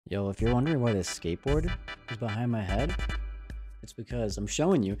Yo, if you're wondering why this skateboard is behind my head, it's because I'm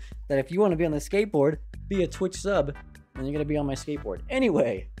showing you that if you want to be on the skateboard, be a Twitch sub, and you're going to be on my skateboard.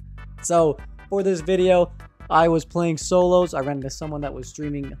 Anyway, so for this video, I was playing solos. I ran into someone that was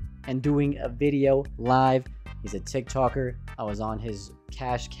streaming and doing a video live. He's a TikToker. I was on his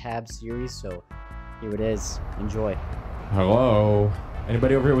Cash Cab series, so here it is. Enjoy. Hello?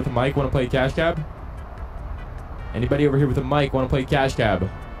 Anybody over here with a mic want to play Cash Cab? Anybody over here with a mic want to play Cash Cab?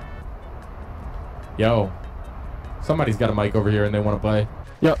 Yo. Somebody's got a mic over here and they want to play.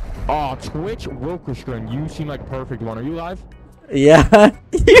 Yo. Oh, Twitch Wilkerstone. You seem like a perfect one. Are you live? Yeah.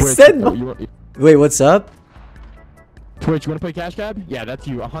 Wait, what's up? Twitch, you want to play Cash Cab? Yeah, that's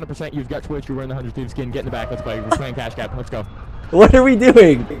you. 100% you've got Twitch. You're wearing the 100 Thieves skin. Get in the back. Let's play. We're playing Cash Cab. Let's go. What are we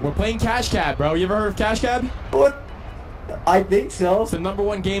doing? We're playing Cash Cab, bro. You ever heard of Cash Cab? What? I think so. It's the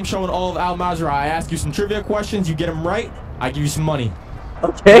 #1 game show in all of Al Mazrah. I ask you some trivia questions. You get them right, I give you some money.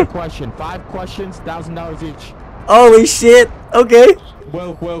 Okay. Question. 5 questions, $1,000 each. Holy shit. Okay.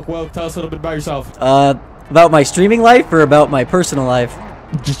 Well, tell us a little bit about yourself. About my streaming life or about my personal life?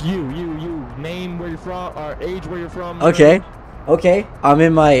 Just you. Name, where you're from, or age, where you're from. Okay. Okay. I'm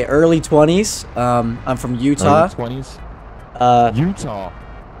in my early 20s. I'm from Utah. Early 20s? Utah.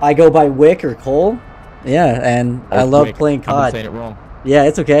 I go by Wick or Cole. Yeah, and I love playing COD. I'm saying it wrong. Yeah,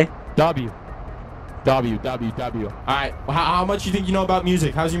 it's okay. W. Alright, how much you think you know about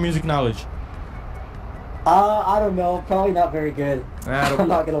music? How's your music knowledge? I don't know. Probably not very good. I'm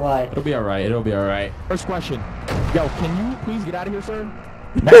not gonna lie. It'll be alright. First question. Yo, can you please get out of here, sir?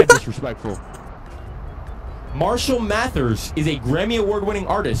 Mad disrespectful. Marshall Mathers is a Grammy Award-winning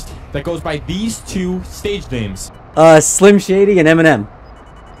artist that goes by these 2 stage names. Slim Shady and Eminem.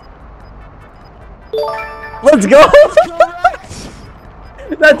 Let's go!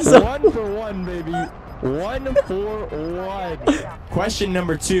 That's so 1 for 1, baby. 1 for 1. Question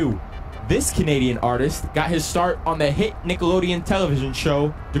number 2. This Canadian artist got his start on the hit Nickelodeon television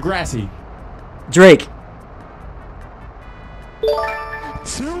show Degrassi. Drake.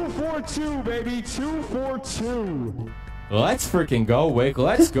 2 for 2, baby. 2 for 2. Let's freaking go, Wick.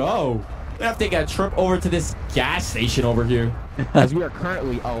 Let's go. We have to take a trip over to this gas station over here, as we are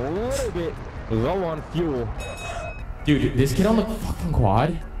currently a little bit low on fuel. Dude, this kid on the fucking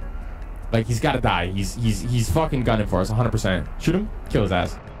quad, like, he's gotta die. He's fucking gunning for us 100%. Shoot him, kill his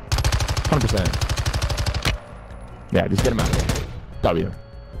ass. 100%. Yeah, just get him out of here. W.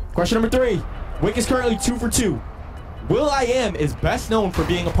 Question number 3. Wick is currently 2 for 2. will.i.am is best known for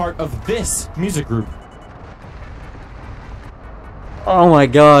being a part of this music group. Oh my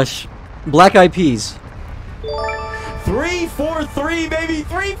gosh. Black Eyed Peas. 3 for 3, baby.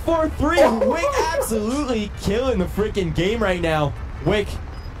 3 for 3. Wick absolutely killing the freaking game right now. Wick,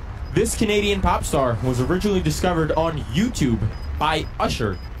 this Canadian pop star was originally discovered on YouTube by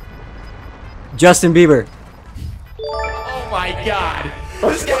Usher. Justin Bieber. Oh my god.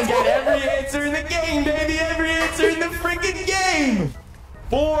 This guy's got every answer in the game, baby. Every answer in the freaking game.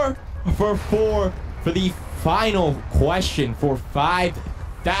 4 for 4 for the final question for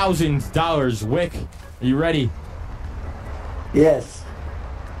 $5,000. Wick, are you ready? Yes.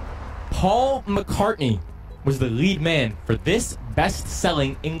 Paul McCartney was the lead man for this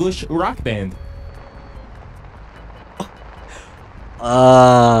best-selling English rock band.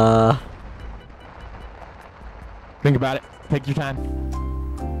 Think about it. Take your time.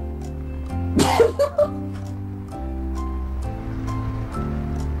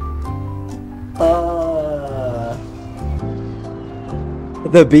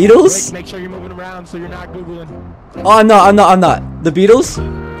 The Beatles? Make sure you're moving around so you're not Googling. Oh, I'm not. The Beatles?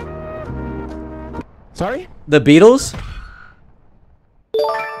 Sorry? The Beatles?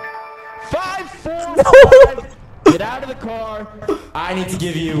 5 for 5. Get out of the car. I need to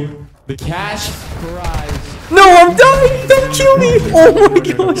give you the cash prize. No, I'm dying! Don't kill me! Oh my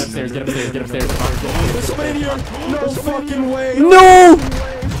gosh! Get upstairs. There's somebody in here. No fucking way. No!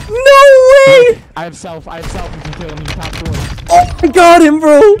 No way! I have self. You can kill him. You can top floor. Oh, I got him,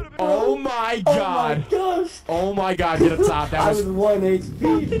 bro! Oh my god. Oh my gosh! Oh my god, get up top. That was 1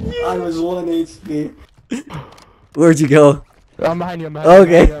 HP. I was 1 HP. Where'd you go? I'm behind you. I'm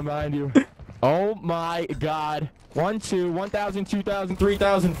behind you. Oh my god. 1, 2, 1,000, 2,000,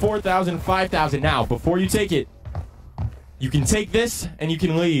 3,000, 4,000, 5,000. Now, before you take it, you can take this and you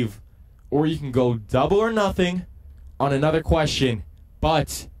can leave. Or you can go double or nothing on another question.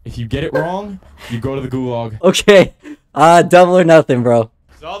 But if you get it wrong, you go to the gulag. Okay. Double or nothing, bro.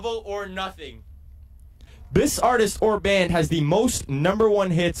 Double or nothing. This artist or band has the most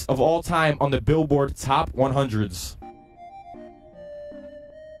 #1 hits of all time on the Billboard Top 100s.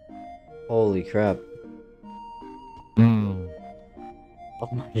 Holy crap. Oh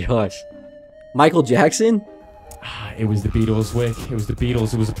my gosh. Michael Jackson? It was the Beatles, Wick. It was the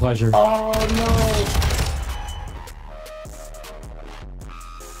Beatles. It was a pleasure. Oh no.